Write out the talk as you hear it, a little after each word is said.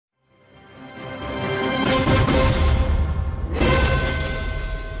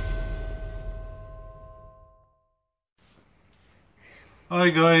Hi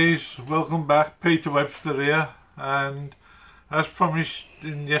guys, welcome back. Peter Webster here, and as promised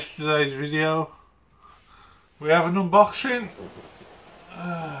in yesterday's video, we have an unboxing.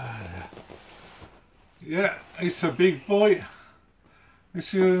 Yeah, it's a big boy.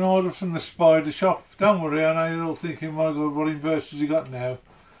 This is an order from the spider shop. Don't worry, I know you're all thinking, my god, what inverts has he got now?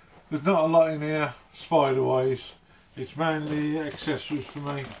 There's not a lot in here spider wise. It's mainly accessories for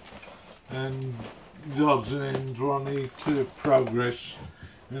me and the odds and ends where I need to progress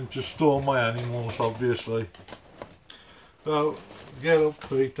and to store my animals, obviously. So get up,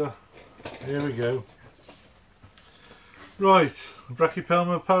 Peter. Here we go. Right,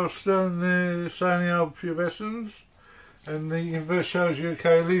 Brachypelma poster and the Sanio pubescens, and the inverse shows you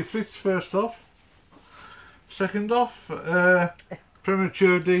UK leaflets. First off. Second off,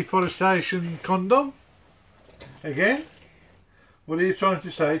 premature deforestation condom. Again, what are you trying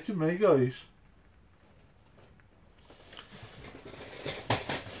to say to me, guys?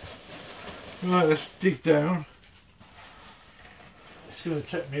 Right, let's dig down. It's going to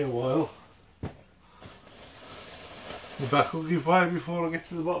take me a while. The back will give way before I get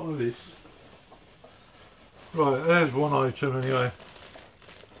to the bottom of this. Right, there's one item anyway.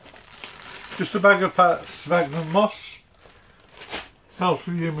 Just a bag of sphagnum moss. Helps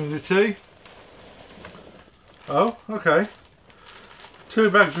with humidity. Oh, okay. 2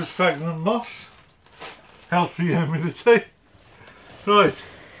 bags of sphagnum moss. Helps with humidity. Right.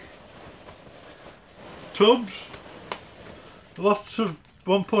 Tubs. Lots of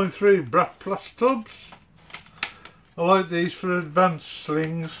 1.3 Brat Plus tubs. I like these for advanced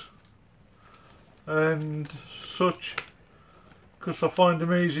slings and such, because I find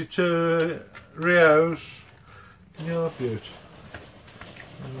them easy to rehouse. Can you help out? There's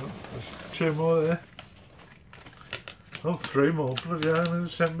 2 more there. Oh, 3 more. Bloody hell, they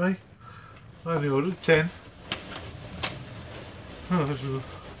sent me. I only ordered 10. Oh,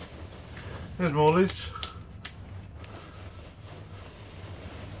 there's more lids.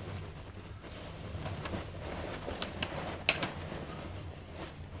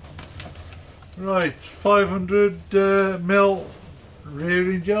 Right, 500 ml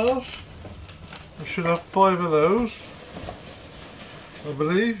rearing jars. I should have 5 of those, I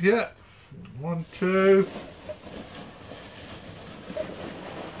believe. Yeah, 1, 2,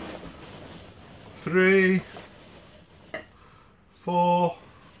 3, 4.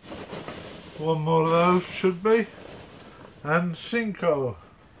 1 more of those should be, and 5.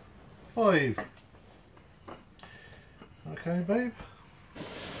 Okay, babe.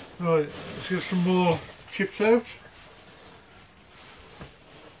 Right, let's get some more chips out.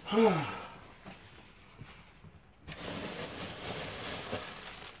 How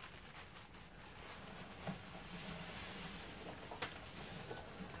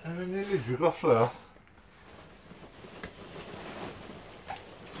many did you got there?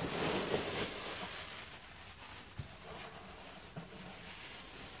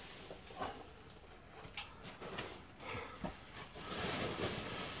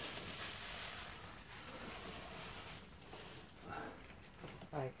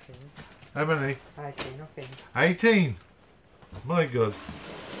 How many? 18, I think. 18? My god.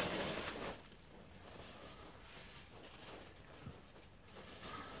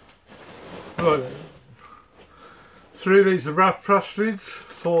 Right. 3 of these are wrap plastids,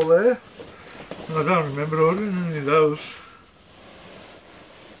 4 there. And I don't remember ordering any of those.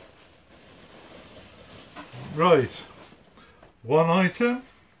 Right. 1 item.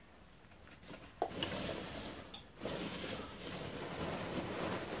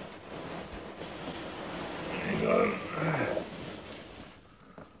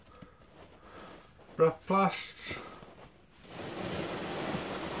 Wrap plasts.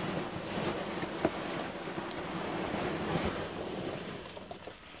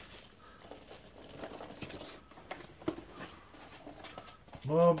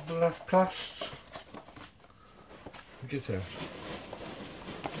 More black plasts. Get out.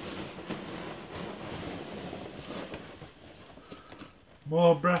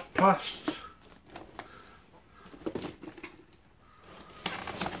 More black plasts.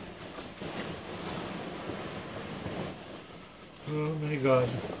 Oh my god.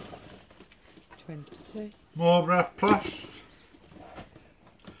 22. More wrap plasts.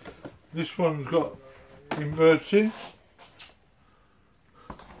 This one's got inverts in.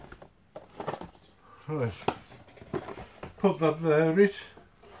 Right. Put that there a bit.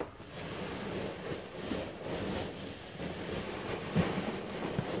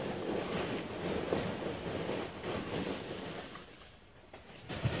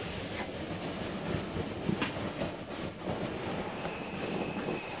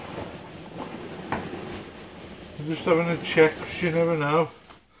 I'm just having a check, 'cause you never know.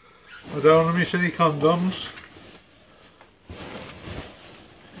 I don't want to miss any condoms.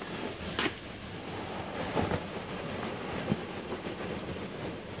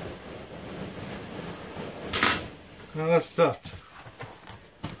 Now that's that.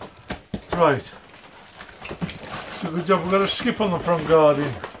 Right. So good job, we've got a skip on the front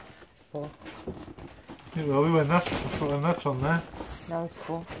garden. Full. Yeah, well, when that's on there. No, it's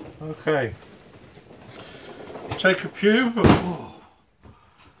full. Okay. Take a pew. Oh.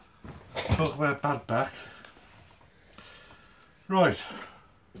 Talk about bad back. Right.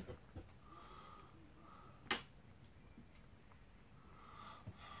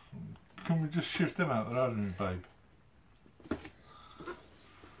 Can we just shift them out the road, babe?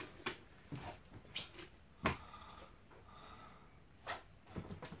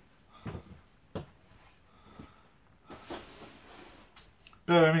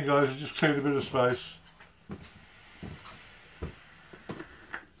 Bear with me guys, I just cleared a bit of space.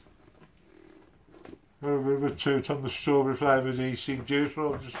 Got a bit of a toot on the strawberry flavoured e-cig juice,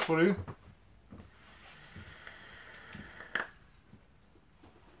 I'll just put in.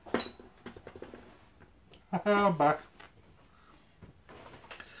 I'm back.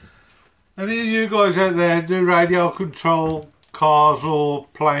 Any of you guys out there do radio control cars or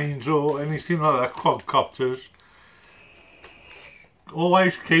planes or anything like that, quadcopters?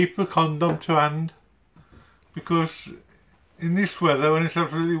 Always keep a condom to hand, because in this weather when it's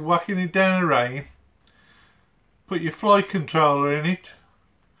absolutely whacking it down the rain, put your flight controller in it,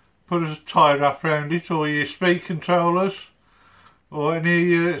 put a tie wrap around it, or your speed controllers, or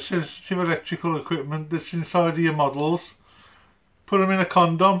any sensitive electrical equipment that's inside of your models, put them in a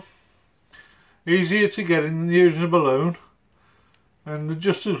condom. Easier to get in than using a balloon, and they're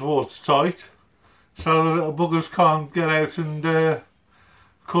just as watertight, so the little buggers can't get out and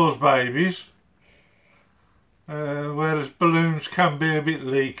cause babies, whereas balloons can be a bit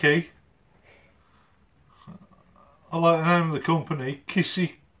leaky. I like the name of the company,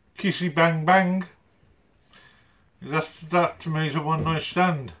 Kissy Bang Bang. That to me is a one night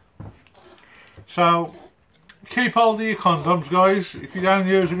stand. So keep hold of your condoms guys. If you don't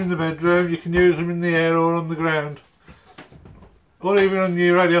use them in the bedroom, you can use them in the air or on the ground, or even on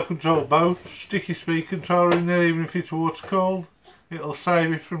your radio control boat. Stick your speed controller in there even if it's water cold. It'll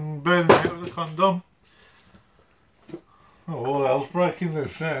save it from burning out with the condom. Oh, all hell's breaking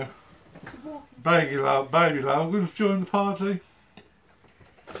loose now. Baby Logan's joined the party.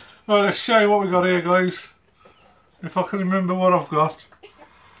 Right, let's show you what we got here guys, if I can remember what I've got.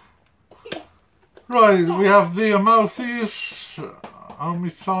 Right, we have the Amorpheus,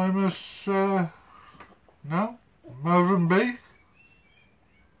 no, Mozambique.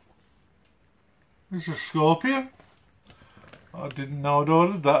 It's a scorpion. I didn't know I'd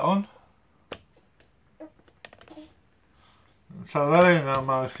ordered that one. So that ain't an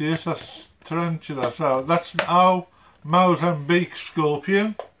Amorpheus, that's tarantula. So that's an Mozambique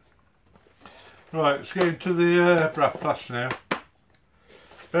scorpion. Right, let's get into the wrap plus now.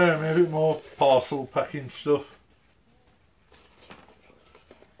 Bear me a bit more parcel packing stuff.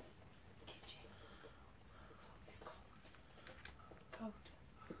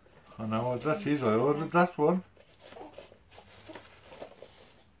 I know what that is, I ordered that one.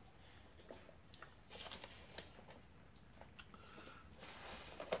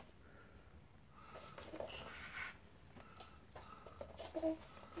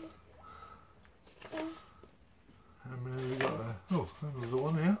 How many have we got there? Oh, there's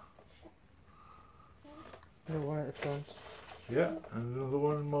one here. Another one at the front. Yeah, and another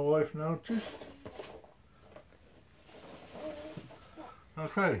one my wife noticed.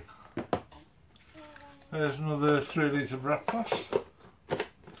 Okay. There's another 3 litre wrap plus.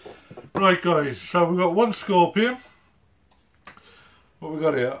 Right guys, so we've got one scorpion. What we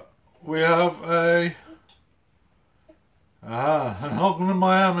got here? We have an Hognum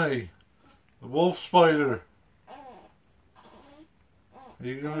Miami, the wolf spider. Are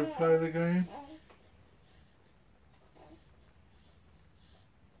you going to play the game?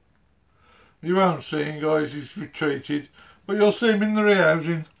 You won't see him guys, he's retreated, but you'll see him in the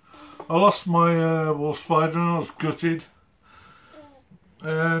rehousing. I lost my wolf spider and I was gutted,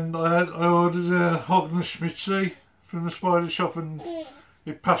 and I ordered a Hognum Schmitzy from the spider shop and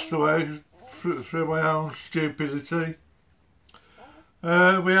it passed away through my own stupidity. We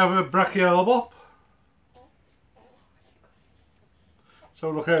have a Brachyalbop. So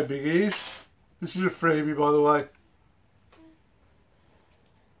look how big he is. This is a freebie by the way.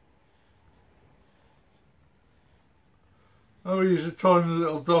 Oh, he's a tiny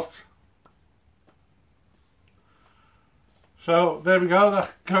little dot. So there we go,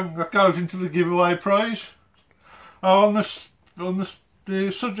 that goes into the giveaway prize. Oh,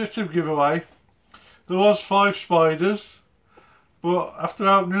 the subject of giveaway, there was 5 spiders, but after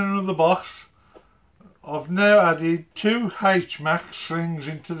opening another box, I've now added 2 H-Max slings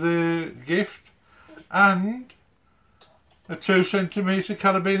into the gift and a 2cm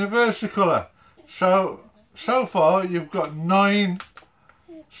carabiner versicolor. So far you've got 9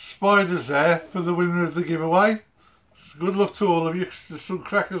 spiders there for the winner of the giveaway. Good luck to all of you, 'cause there's some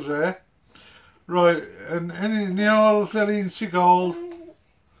crackers there. Right, and any Neil Zellincy gold,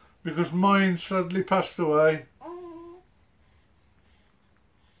 because mine sadly passed away.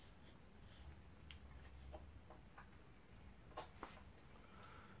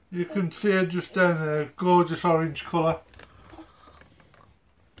 You can see her just down there, gorgeous orange colour.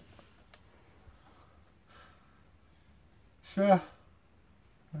 So,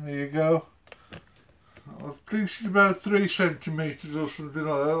 there you go. I think she's about 3 centimetres or something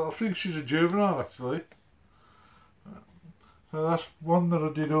like that. I think she's a juvenile actually. So that's one that I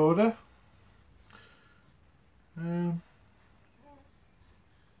did order. Oh,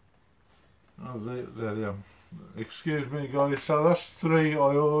 there I am. Excuse me guys, so that's 3 I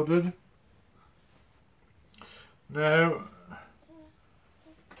ordered. Now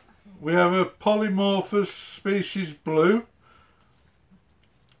we have a polymorphous species blue,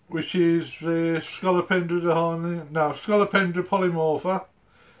 which is the Scolopendra Scolopendra polymorpha.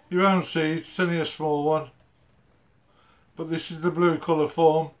 You won't see it, it's only a small one, but this is the blue colour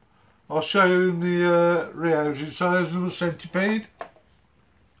form. I'll show you in the rehousing. So there's another centipede,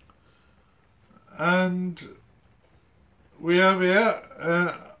 and we have here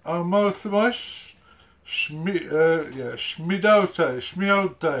our Mothmus Schmiote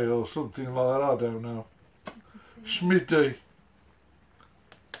or something like that, I don't know. Schmidty.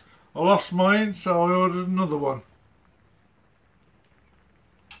 I lost mine, so I ordered another one.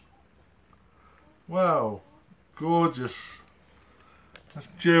 Wow, gorgeous. That's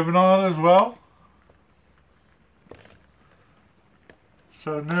juvenile as well.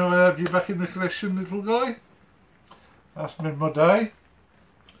 So now I have you back in the collection, little guy. That's made my day.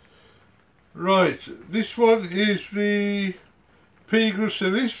 Right, this one is the P.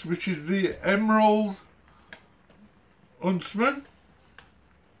 gracilis, which is the emerald huntsman.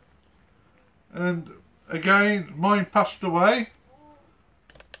 And again, mine passed away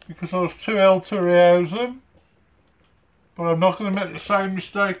because I was too ill to rehouse them. But I'm not going to make the same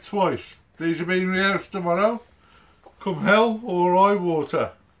mistake twice. These are being rehoused tomorrow, come hell or high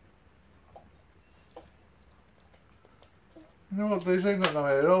water. You know what, these ain't got no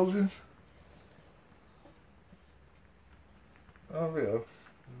air holes in. Oh, there we go,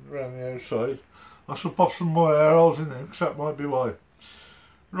 around the outside. I shall pop some more air holes in them, because that might be why.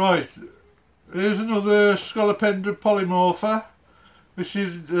 Right, here's another Scolopendra polymorpha. This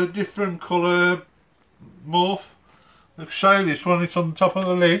is a different colour morph. Like say, this one, it's on the top of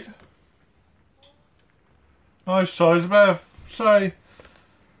the lid. Nice size, about say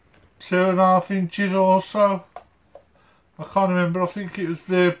 2.5 inches or so. I can't remember, I think it was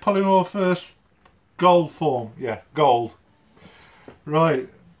the polymorphous gold form. Yeah, gold. Right,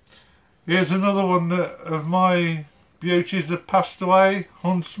 here's another one that, of my beauties that passed away,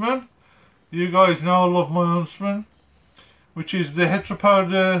 huntsman. You guys know I love my huntsman, which is the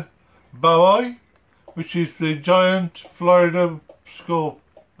Heteropoda bowi, which is the giant Florida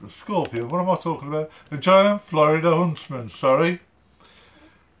scorpion. What am I talking about? The giant Florida huntsman, sorry.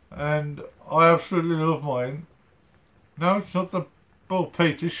 And I absolutely love mine. No, it's not the... Oh,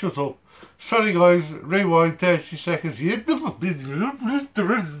 Peter, shut up. Sorry guys, rewind 30 seconds. Right,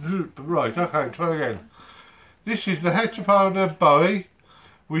 okay, try again. This is the Heteropoda bowi,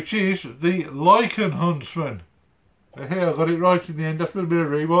 which is the lichen huntsman. Here, I got it right in the end after a bit of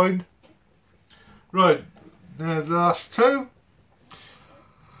rewind. Right, the last 2.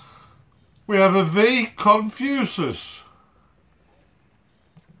 We have a V. confusus.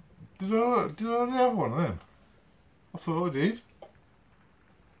 Did I already have one of them? I thought I did.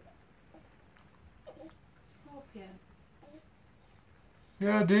 Scorpion.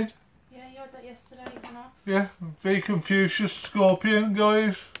 Yeah, I did. Yeah, you had that yesterday, didn't I? Yeah, V. confucius scorpion,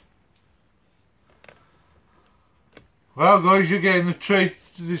 guys. Well, guys, you're getting a treat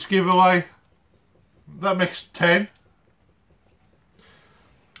to this giveaway. That makes 10.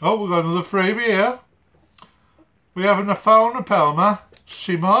 Oh, we've got another freebie here. We have an Afauna Palma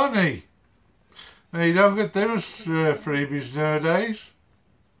Simani. Now, you don't get them as freebies nowadays.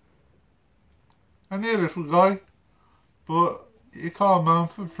 And here, little guy. But you can't man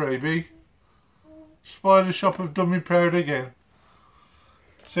for freebie. Spider Shop have done me proud again.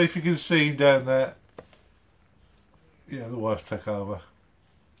 See if you can see him down there. Yeah, the wife take over.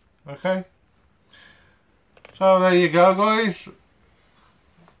 Okay. So there you go, guys.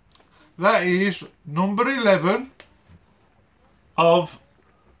 That is number 11 of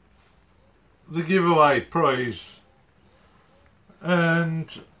the giveaway prize. And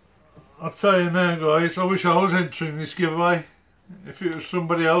I'll tell you now, guys, I wish I was entering this giveaway if it was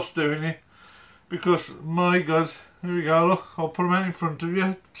somebody else doing it, because my God, here we go, look, I'll put them out in front of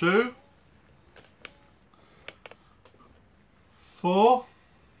you. 2, 4,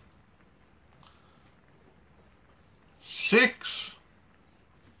 6,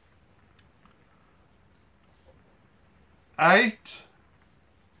 8,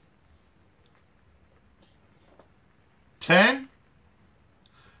 10,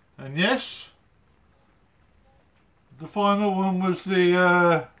 and yes, the final one was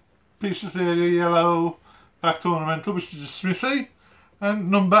the piece of the yellow back ornamental, which is a smithy, and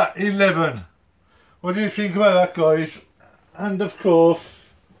number 11. What do you think about that, guys? And of course,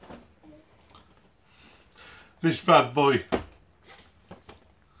 this bad boy.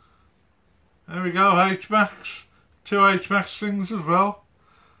 There we go, H-Max. 2 H-Max things as well.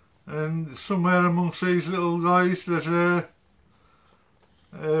 And somewhere amongst these little guys there's a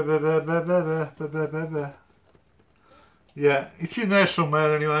yeah, it's in there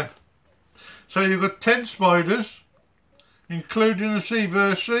somewhere anyway. So you've got 10 spiders, including a sea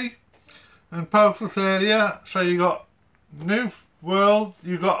Versi and Coълlection. So you've got new world,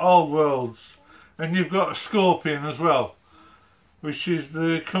 you've got old worlds, and you've got a scorpion as well, which is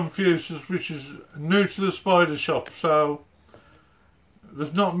the Confucius, which is new to the spider shop. So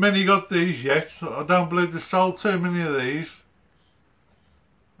there's not many got these yet. I don't believe they've sold too many of these.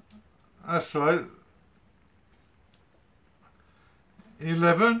 That's right.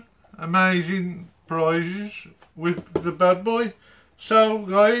 11 amazing prizes with the bad boy. So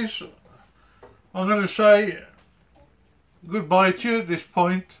guys, I'm going to say goodbye to you at this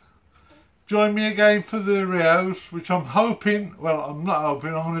point. Join me again for the Rios, which I'm hoping, well, I'm not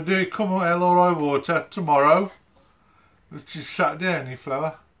hoping, I'm going to do it come hell or high water tomorrow, which is Saturday, any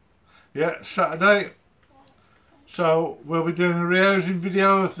flower. Yeah, Saturday. So we'll be doing a rehousing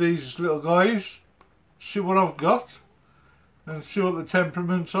video of these little guys, see what I've got, and see what the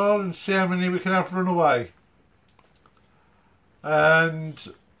temperaments are, and see how many we can have run away. And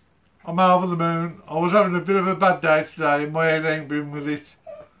I'm over the moon. I was having a bit of a bad day today, my head ain't been with it.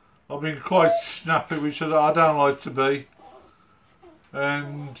 I've been quite snappy, which I don't like to be.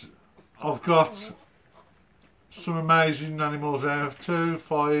 And I've got some amazing animals out. 2,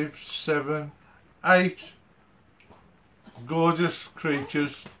 5, 7, 8 gorgeous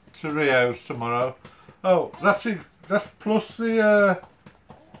creatures to rehouse tomorrow. Oh, that's it. That's plus the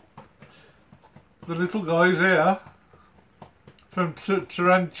little guys here from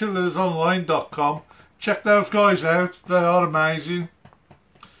tarantulasonline.com. Check those guys out. They are amazing.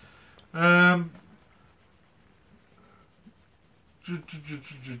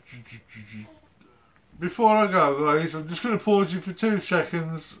 Before I go, guys, I'm just going to pause you for 2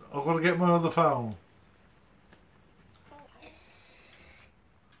 seconds. I've got to get my other phone.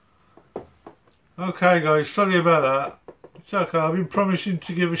 Okay guys, sorry about that. It's okay, I've been promising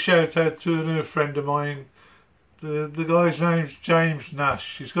to give a shout out to a new friend of mine. The guy's name's James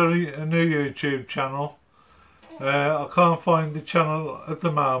Nash. He's got a new YouTube channel. I can't find the channel at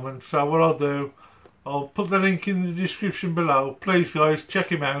the moment, so what I'll do, I'll put the link in the description below. Please guys, check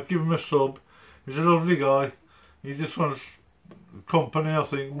him out, give him a sub. He's a lovely guy. He just wants company, I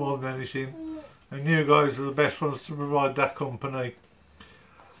think, more than anything. And you guys are the best ones to provide that company.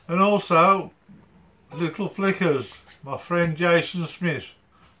 And also, Little Flickers, my friend Jason Smith.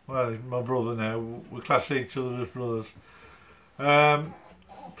 Well, he's my brother now, we class each other as brothers.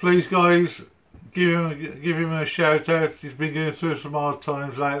 Please guys, give him a shout out. He's been going through some hard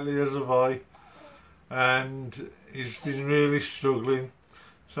times lately, as have I, and he's been really struggling.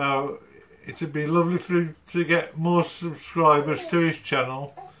 So it'd be lovely for him to get more subscribers to his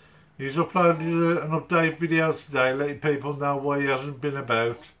channel. He's uploaded an update video today letting people know why he hasn't been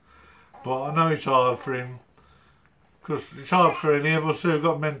about. But I know it's hard for him, because it's hard for any of us who've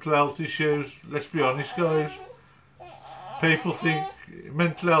got mental health issues. Let's be honest guys, people think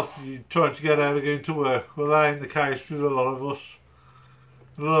mental health, you're trying to get out of going to work. Well, that ain't the case with a lot of us.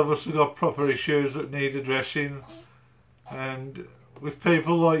 A lot of us have got proper issues that need addressing, and with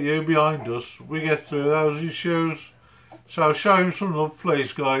people like you behind us, we get through those issues. So show him some love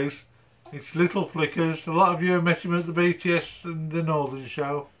please guys. It's Little Flickers. A lot of you have met him at the BTS and the Northern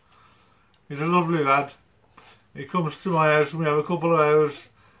show. He's a lovely lad. He comes to my house and we have a couple of hours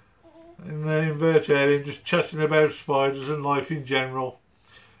in the invert area just chatting about spiders and life in general.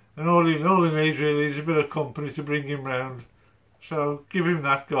 And all he needs really is a bit of company to bring him round. So give him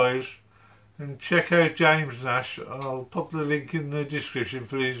that guys. and check out James Nash. I'll put the link in the description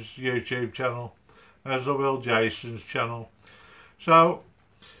for his YouTube channel, as I will Jason's channel. So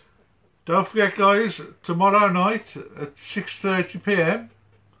don't forget guys, tomorrow night at 6:30 PM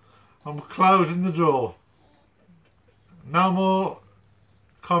I'm closing the door. No more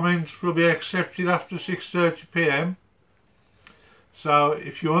comments will be accepted after 6:30 PM. So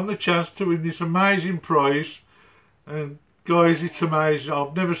if you want the chance to win this amazing prize, and guys, it's amazing,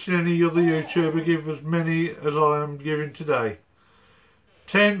 I've never seen any other YouTuber give as many as I am giving today.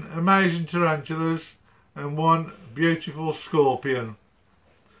 10 amazing tarantulas and 1 beautiful scorpion.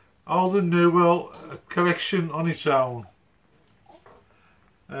 Old and new, well, a collection on its own.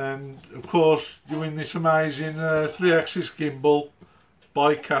 And of course you win this amazing 3-axis gimbal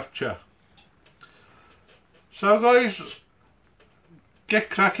by Capture. So guys, get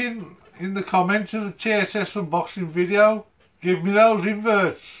cracking in the comments of the TSS unboxing video. Give me those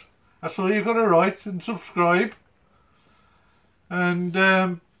inverts. That's all you've got to write, and subscribe. And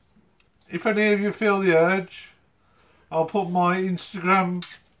if any of you feel the urge, I'll put my Instagram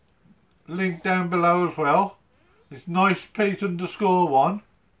link down below as well. It's nicepete_1.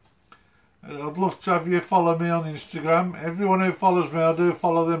 I'd love to have you follow me on Instagram. Everyone who follows me, I do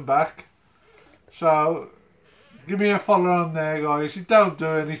follow them back. So give me a follow on there guys. It don't do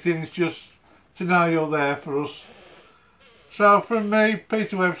anything, it's just to know you're there for us. So from me,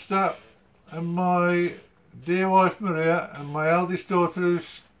 Peter Webster, and my dear wife Maria, and my eldest daughter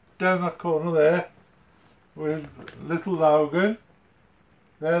who's down that corner there with little Logan.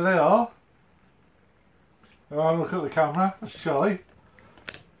 There they are. Oh, look at the camera, that's Charlie.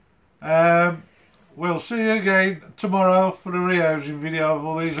 We'll see you again tomorrow for a rehousing video of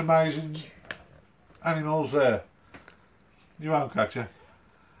all these amazing animals there. You won't catch her.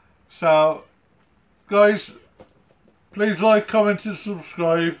 So guys, please like, comment and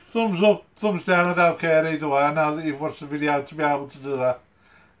subscribe. Thumbs up, thumbs down, I don't care either way. I know that you've watched the video to be able to do that.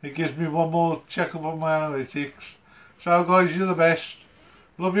 It gives me one more check up on my analytics. So guys, you're the best.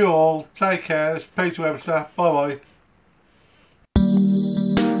 Love you all. Take care. It's Peter Webster. Bye bye.